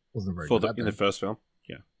 Wasn't very good in the first film.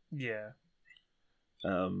 Yeah. Yeah.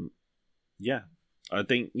 Yeah. I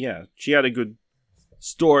think she had a good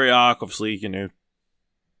story arc. Obviously,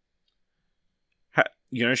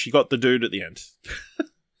 she got the dude at the end.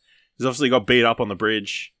 He's obviously got beat up on the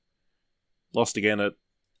bridge, lost again at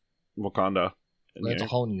Wakanda. And, learned a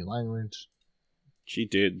whole new language. She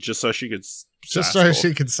did, just so she could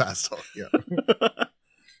she could sass talk. Yeah.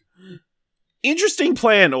 Interesting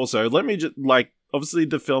plan. Also, let me just obviously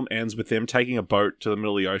the film ends with them taking a boat to the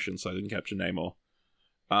middle of the ocean so they can capture Namor.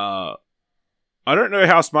 I don't know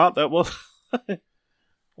how smart that was.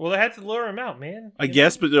 Well, they had to lure him out, man. I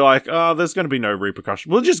guess, but they're like, there's going to be no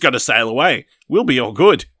repercussion. We're just going to sail away. We'll be all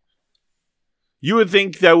good. You would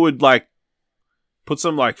think they would, put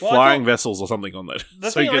some, flying vessels or something on that.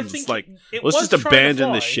 So you can just, let's just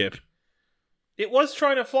abandon this ship. It was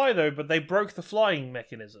trying to fly, though, but they broke the flying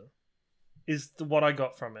mechanism, is what I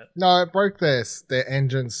got from it. No, it broke their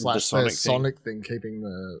engine / their sonic thing, keeping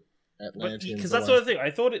the Atlanteans because that's the other thing. I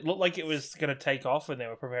thought it looked like it was going to take off when they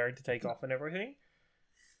were preparing to take off and everything.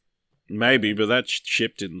 Maybe, but that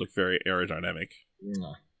ship didn't look very aerodynamic.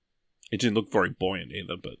 No. It didn't look very buoyant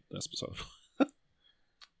either, but that's beside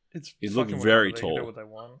It looked very tall. They can do what they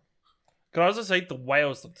want. Can I also say the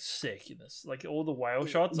whales looked sick in this? All the whale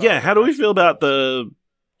shots. Yeah, how do we feel about the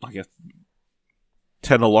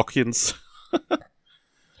Tenalokians?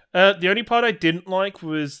 The only part I didn't like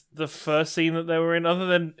was the first scene that they were in, other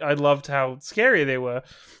than I loved how scary they were.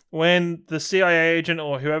 When the CIA agent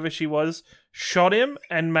or whoever she was shot him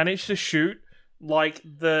and managed to shoot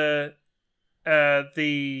the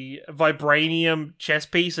vibranium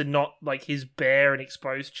chest piece and not his bare and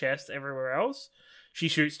exposed chest everywhere else. She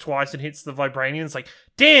shoots twice and hits the vibranium. It's like,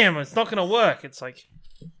 damn, it's not gonna work. It's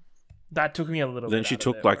that took me a little bit. Then she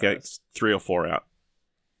took 3 or 4 out.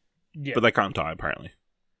 Yeah. But they can't die apparently.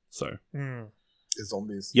 So the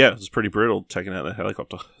zombies. Yeah, it was pretty brutal taking out the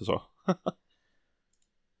helicopter as well.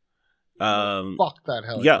 Fuck that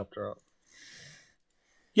helicopter up.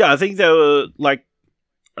 Yeah, I think they were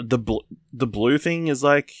the blue thing is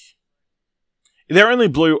they're only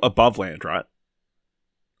blue above land, right?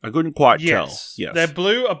 I couldn't quite tell. Yes, they're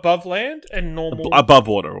blue above land and normal above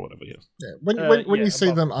water or whatever. Yeah. When you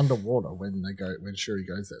see them underwater when Shuri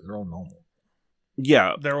goes there, they're all normal.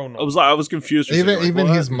 Yeah, they're all normal. I was confused. Even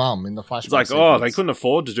his mum in the flashback. It's they couldn't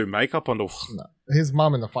afford to do makeup under. No, his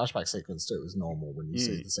mum in the flashback sequence too was normal when you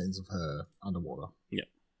see the scenes of her underwater. Yeah.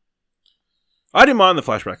 I didn't mind the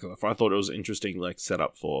flashback stuff. I thought it was interesting, like,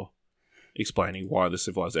 setup for explaining why the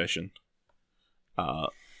civilization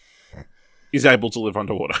is able to live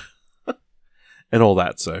underwater and all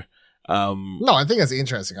that. So, no, I think it's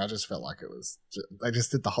interesting. I just felt like they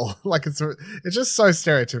just did the whole like it's just so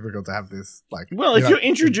stereotypical to have this like. Well, if you're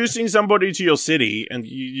introducing somebody to your city and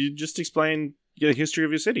you just explain the history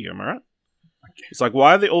of your city, am I right? It's like,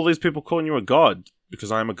 why are all these people calling you a god?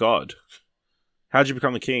 Because I am a god. How'd you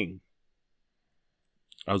become the king?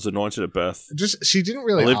 I was anointed at birth. She didn't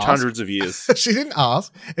really. I lived ask. Hundreds of years. She didn't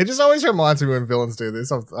ask. It just always reminds me when villains do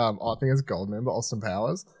this. Of I think it's Goldman, but Austin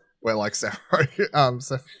Powers, where like Seth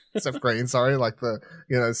Green, sorry, like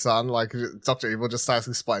the son, like Dr. Evil just starts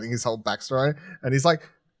explaining his whole backstory, and he's like,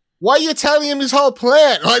 "Why are you telling him his whole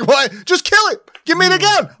plan? Like, why? Just kill him. Give me the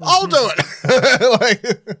gun. I'll do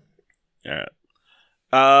it." Yeah.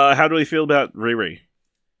 How do we feel about Riri?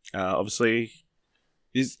 Obviously,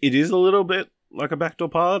 it is a little bit like a backdoor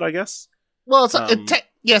pilot, I guess. Well, it's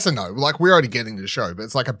yes and no. Like, we're already getting to the show, but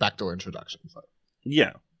it's like a backdoor introduction. So.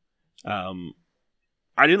 Yeah.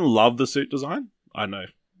 I didn't love the suit design. I know.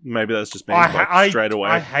 Maybe that's just me straight away.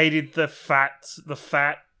 I hated the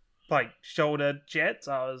fat like shoulder jets.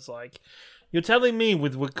 I was like, you're telling me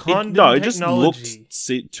with Wakanda it just technology.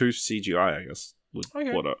 looked too CGI, I guess.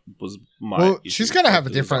 Okay. What was my well, issue she's gonna have a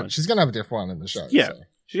design. different. She's gonna have a different one in the show. Yeah, so.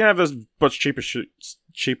 she's gonna have a much cheaper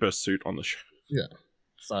suit on the show. Yeah.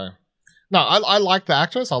 So, no, I like the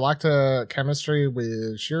actress. I liked her chemistry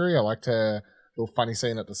with Shuri. I liked her little funny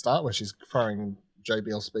scene at the start where she's throwing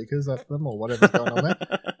JBL speakers at them or whatever's going on there.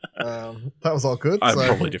 That was all good.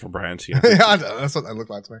 Probably different brands. Yeah, yeah, I know, that's what they look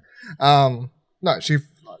like to me. No,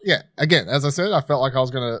 again, as I said, I felt like I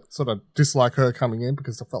was going to sort of dislike her coming in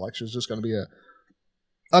because I felt like she was just going to be a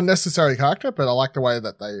unnecessary character, but I like the way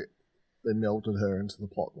that they melded her into the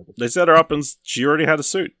plot. They set her up and she already had a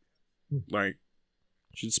suit. Like,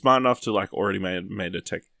 she's smart enough to like already made a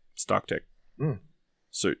Stark Tech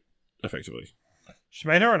suit, effectively. She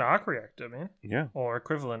made her an arc reactor, man. Yeah. Or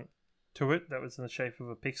equivalent to it that was in the shape of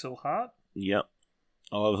a pixel heart. Yep.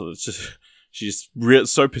 I love it. It's just, she's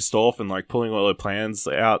so pissed off and like pulling all her plans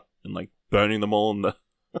out and like burning them all and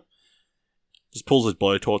just pulls his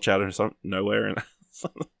blowtorch out of nowhere and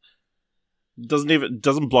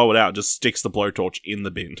doesn't blow it out, just sticks the blowtorch in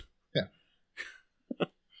the bin. Yeah.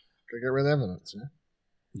 Gotta get rid of evidence, yeah.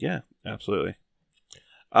 Yeah, absolutely.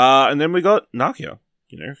 And then we got Nakia,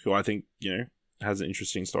 who I think, has an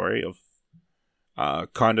interesting story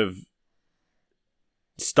of kind of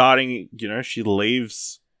starting, she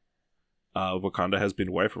leaves Wakanda, has been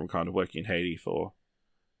away from Wakanda, working in Haiti for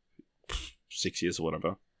 6 years or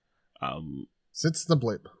whatever. Since the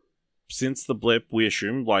blip, we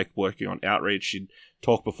assume, like, working on outreach. She'd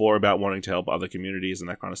talked before about wanting to help other communities and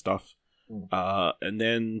that kind of stuff. And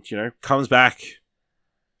then, comes back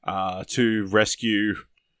to rescue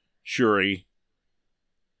Shuri.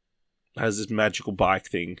 Has this magical bike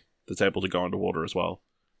thing that's able to go underwater as well,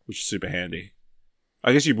 which is super handy.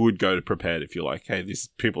 I guess you would go prepared if you're like, hey, these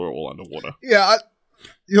people are all underwater. Yeah,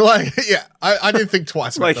 I didn't think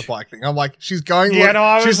twice about the bike thing. I'm like, she's going. Yeah, no,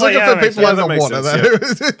 I was she's like, looking for people underwater.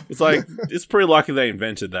 Yeah. It's like, it's pretty lucky they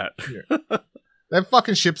invented that. Yeah. They have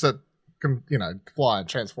fucking ships that can, fly and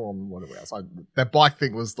transform and whatever else. That bike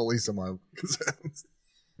thing was the least of my concerns.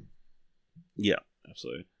 Yeah,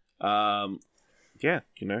 absolutely. Yeah,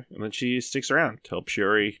 and then she sticks around to help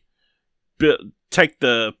Shuri take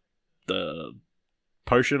the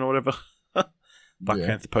potion or whatever. Black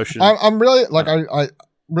Panther potion. I'm really, I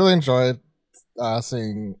really enjoyed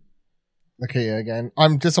seeing Nakia again.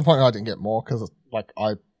 I'm disappointed I didn't get more because,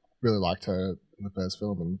 I really liked her in the first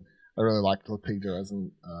film and I really liked Lupita as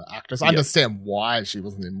an actress. I understand why she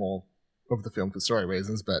wasn't in more of the film for story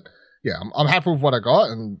reasons, but yeah, I'm happy with what I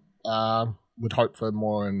got and would hope for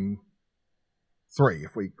more in 3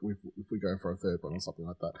 if we go for a third one or something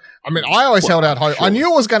like that. I mean, I always held out hope. Sure. I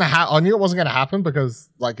knew it was gonna I knew it wasn't gonna happen because,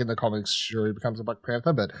 like in the comics, Shuri becomes a Black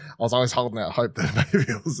Panther. But I was always holding out hope that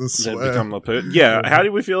maybe it was a swerve. Yeah. How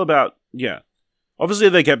did we feel about? Yeah. Obviously,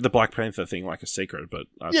 they kept the Black Panther thing like a secret, but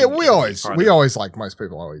we always like most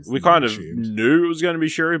people always. We kind of knew it was going to be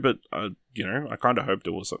Shuri, but I kind of hoped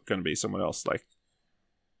it was going to be someone else, like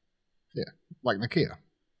Nakia.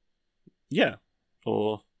 Yeah,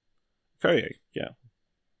 or Koye, yeah.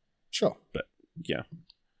 Sure. But, yeah.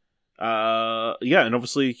 And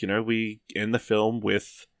obviously, we end the film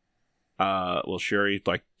with, Shuri,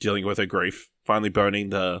 like, dealing with her grief, finally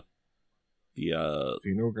burning the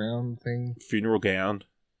funeral gown,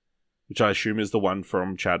 which I assume is the one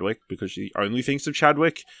from Chadwick, because she only thinks of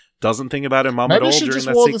Chadwick, doesn't think about her mum at all during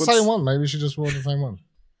that sequence. Maybe she just wore the same one.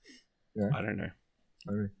 Yeah. I don't know.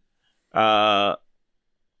 Maybe. Yeah,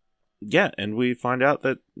 and we find out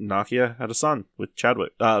that Nakia had a son with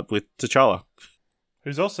Chadwick, with T'Challa,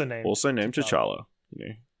 who's also named T'Challa. You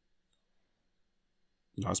know,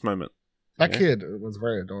 nice moment. That kid was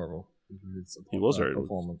very adorable. He was very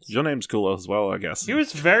performance. Your name's cool as well, I guess. He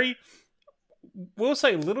was very. We'll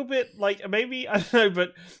say a little bit like maybe I don't know,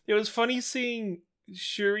 but it was funny seeing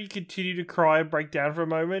Shuri continue to cry and break down for a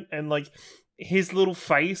moment, and like his little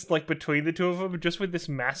face like between the two of them, just with this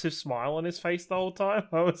massive smile on his face the whole time.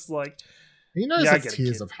 I was like, he knows it's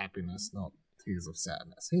tears of happiness, not tears of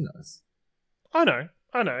sadness. He knows. I know.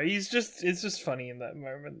 It's just funny in that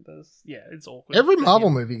moment. It's awkward. Every Marvel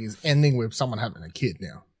movie is ending with someone having a kid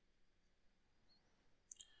now.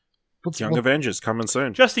 Young Avengers coming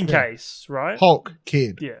soon. Just in case, right? Hulk,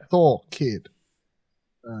 kid. Yeah. Thor, kid.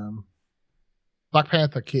 Black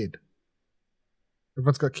Panther, kid.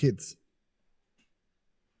 Everyone's got kids.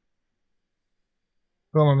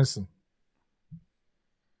 Who am I missing?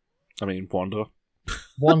 I mean, Wanda.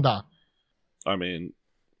 I mean...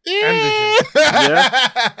 Yeah.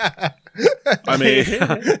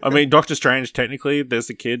 I mean, Doctor Strange, technically, there's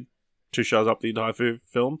a kid who shows up the entire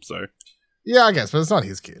film, so... Yeah, I guess, but it's not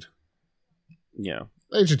his kid. Yeah.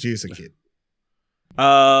 They introduce a kid.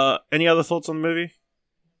 Any other thoughts on the movie?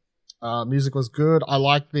 Music was good. I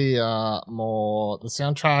like the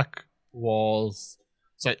soundtrack was...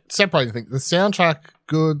 So, separating things. The soundtrack,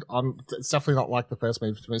 good. It's definitely not like the first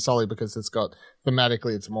movie to me, solely because it's got...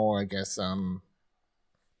 Thematically, it's more, I guess...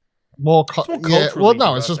 More well,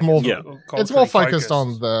 no, it's just more. Yeah. It's more focused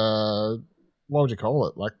on the what would you call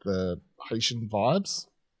it? Like the Haitian vibes,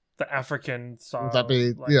 the African style. Would that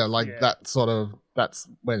be that sort of? That's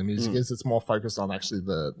where the music is. It's more focused on actually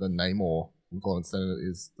the Namor influence than it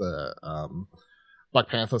is the Black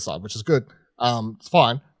Panther side, which is good. It's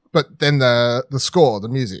fine, but then the score, the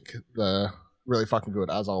music, the really fucking good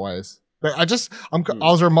as always. But I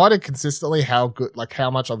was reminded consistently how good, like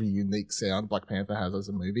how much of a unique sound Black Panther has as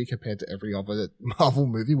a movie compared to every other Marvel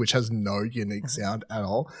movie, which has no unique sound at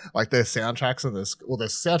all. Like their soundtracks and their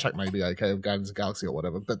soundtrack may be okay with Guardians of the Galaxy or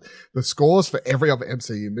whatever, but the scores for every other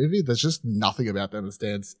MCU movie, there's just nothing about them that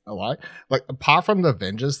stands alike. Like apart from the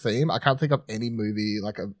Avengers theme, I can't think of any movie,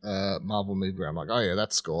 like a Marvel movie where I'm like, oh yeah,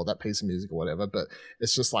 that score, that piece of music or whatever, but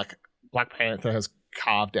it's just like Black Panther has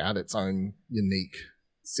carved out its own unique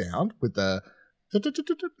sound with the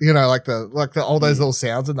like all those little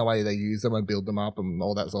sounds and the way they use them and build them up and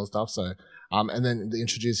all that sort of stuff. So and then the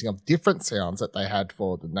introducing of different sounds that they had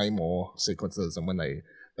for the Namor sequences and when they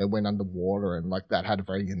went underwater and like that had a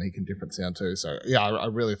very unique and different sound too. So yeah, I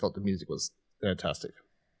really thought the music was fantastic.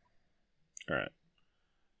 All right,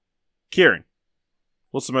 Kieran,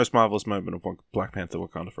 what's the most marvelous moment of Black Panther: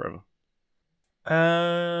 Wakanda Forever?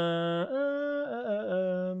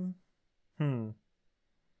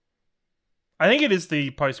 I think it is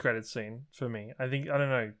the post-credits scene for me. I don't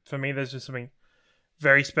know. For me, there's just something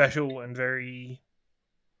very special and very...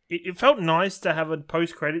 It felt nice to have a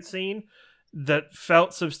post-credit scene that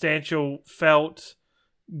felt substantial, felt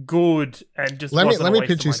good, and just let me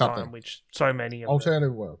pitch you something. Time, which so many of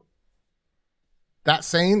Alternative world. That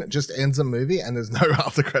scene just ends a movie and there's no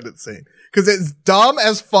after credit scene. Because it's dumb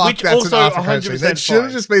as fuck. Which that's also an after credit scene. That should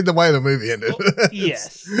have just been the way the movie ended. Well,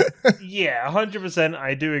 yes. Yeah, 100%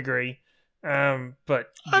 I do agree. But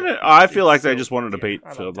I feel like they just wanted to beat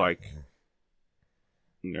for like,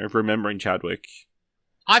 remembering Chadwick.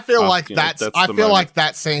 I feel like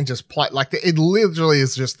that scene just played like it literally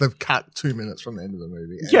is just they've cut 2 minutes from the end of the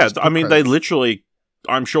movie. Yeah, I mean they literally.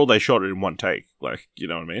 I'm sure they shot it in one take. Like you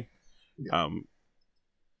know what I mean. Yeah.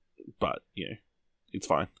 But yeah, it's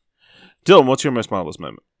fine. Dylan, what's your most marvelous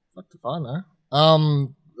moment? Fuck if I know.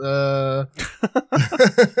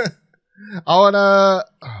 I wanna.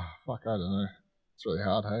 Fuck, I don't know. It's really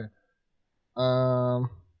hard, hey.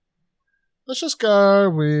 Let's just go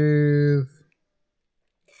with.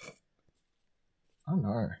 I don't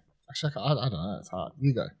know. Actually, I don't know. It's hard.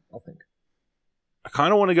 You go. I'll think. I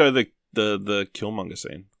kind of want to go the Killmonger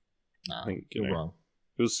scene. Nah, I think you're wrong.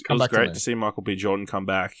 It was great to see Michael B. Jordan come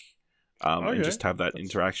back and just have that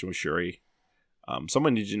interaction with Shuri.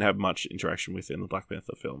 Someone you didn't have much interaction with in the Black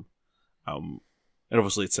Panther film. And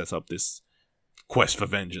obviously it sets up this quest for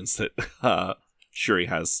vengeance that Shuri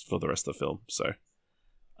has for the rest of the film. So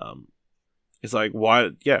it's like,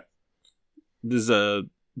 why? Yeah. There's a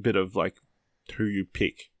bit of like who you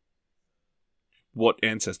pick. What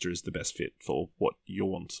ancestor is the best fit for what you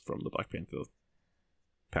want from the Black Panther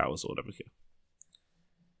powers or whatever.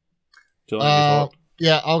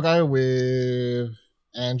 Yeah, I'll go with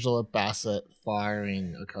Angela Bassett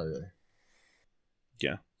firing Okoye.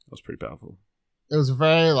 Yeah, that was pretty powerful. It was a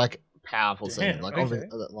very like powerful scene. Like, okay.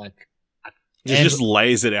 like She just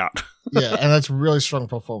lays it out. Yeah, and that's really strong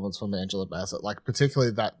performance from Angela Bassett. Like,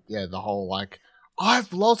 particularly that, the whole, like,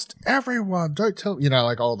 I've lost everyone, don't tell,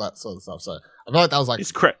 like, all that sort of stuff. So I feel like that was, like,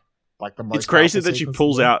 like the most. It's crazy that she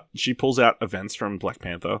pulls out events from Black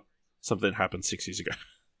Panther, something that happened 6 years ago.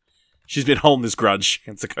 She's been holding this grudge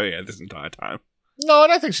against Okoye this entire time. No, I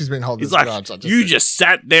don't think she's been holding this grudge. You just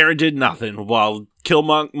sat there and did nothing while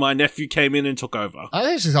Killmonger, my nephew, came in and took over. I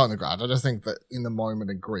think she's holding the grudge. I just think that in the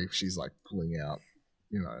moment of grief, she's like pulling out,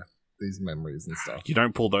 these memories and stuff. You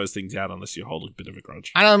don't pull those things out unless you hold a bit of a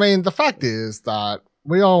grudge. And I mean, the fact is that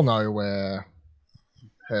we all know where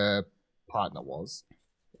her partner was.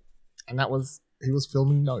 And that was, he was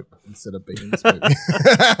filming Nope instead of being in this movie.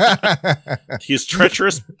 His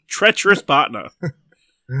treacherous partner.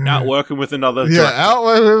 Out working with another director. Yeah, out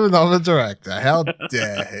working with another director. How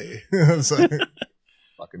dare he? So,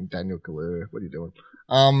 fucking Daniel Kaluuya, what are you doing?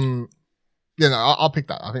 I'll pick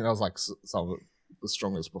that. I think that was like some of the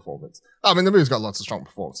strongest performance. I mean, the movie's got lots of strong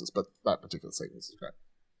performances, but that particular sequence is great.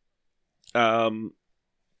 I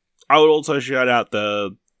would also shout out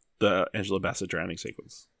the Angela Bassett drowning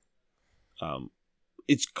sequence.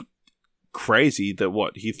 It's crazy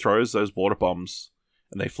that he throws those water bombs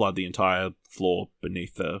and they flood the entire floor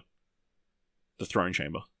beneath the throne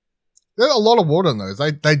chamber. There's a lot of water in those.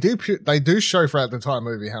 They do show throughout the entire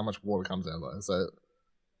movie how much water comes out of those. So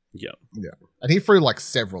yeah, and he threw like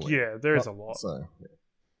several. Yeah, there is a lot. So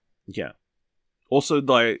yeah. Also,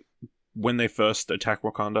 like when they first attack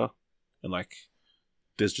Wakanda, and like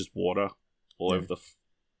there's just water all over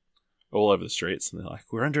the streets, and they're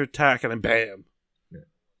like, "We're under attack," and then bam,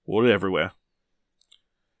 water everywhere.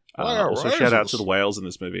 Also, shout out to the whales in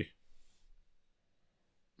this movie.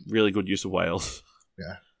 Really good use of whales.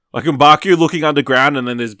 Yeah. Like M'Baku looking underground, and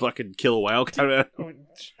then there's like a killer whale coming out.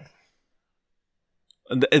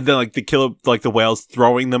 And then like the whales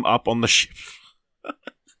throwing them up on the ship.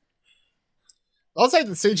 I'll say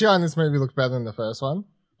the CGI in this movie looked better than the first one,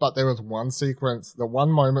 but there was one sequence, the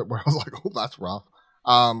one moment where I was like, "Oh, that's rough,"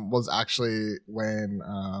 was actually when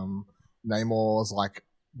Namor was like,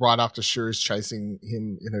 right after Shuri's chasing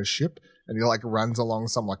him in her ship, and he like runs along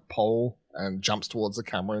some like pole and jumps towards the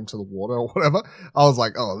camera into the water or whatever. I was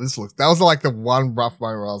like, oh, that was like the one rough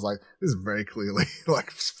moment where I was like, this is very clearly like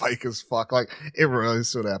fake as fuck. Like it really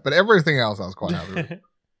stood out. But everything else I was quite happy with.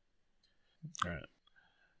 Alright.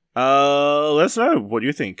 Let us know what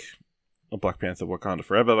you think of Black Panther Wakanda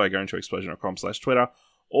Forever by going to explosion.com/Twitter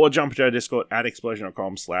or jump into our Discord at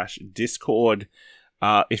explosion.com/Discord.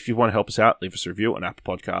 If you want to help us out, leave us a review on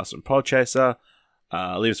Apple Podcasts and Podchaser.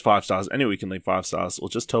 Leave us 5 stars. Anywhere you can leave 5 stars. Or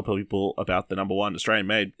just tell people about the #1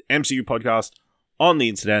 Australian-made MCU podcast on the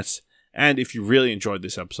internet. And if you really enjoyed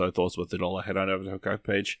this episode, thought it was worth $1, head on over to our Coke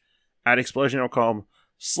page at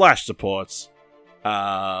explosion.com/supports.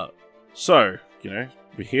 So, we're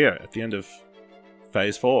here at the end of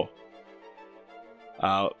Phase 4.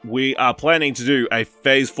 We are planning to do a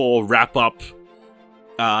Phase 4 wrap-up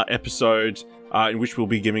episode in which we'll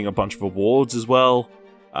be giving a bunch of awards as well.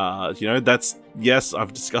 Yes,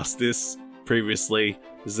 I've discussed this previously.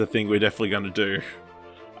 This is a thing we're definitely going to do.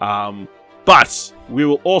 But we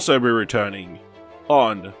will also be returning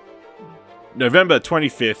on November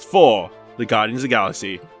 25th for the Guardians of the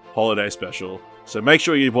Galaxy Holiday Special. So make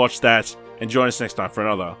sure you watch that and join us next time for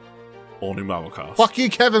another all-new Marvel cast. Fuck you,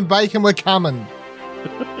 Kevin Bacon, we're coming.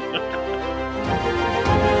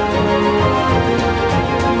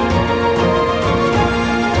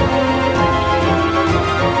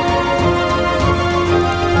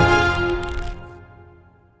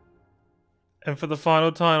 And for the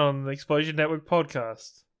final time on the Explosion Network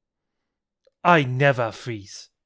podcast, I never freeze.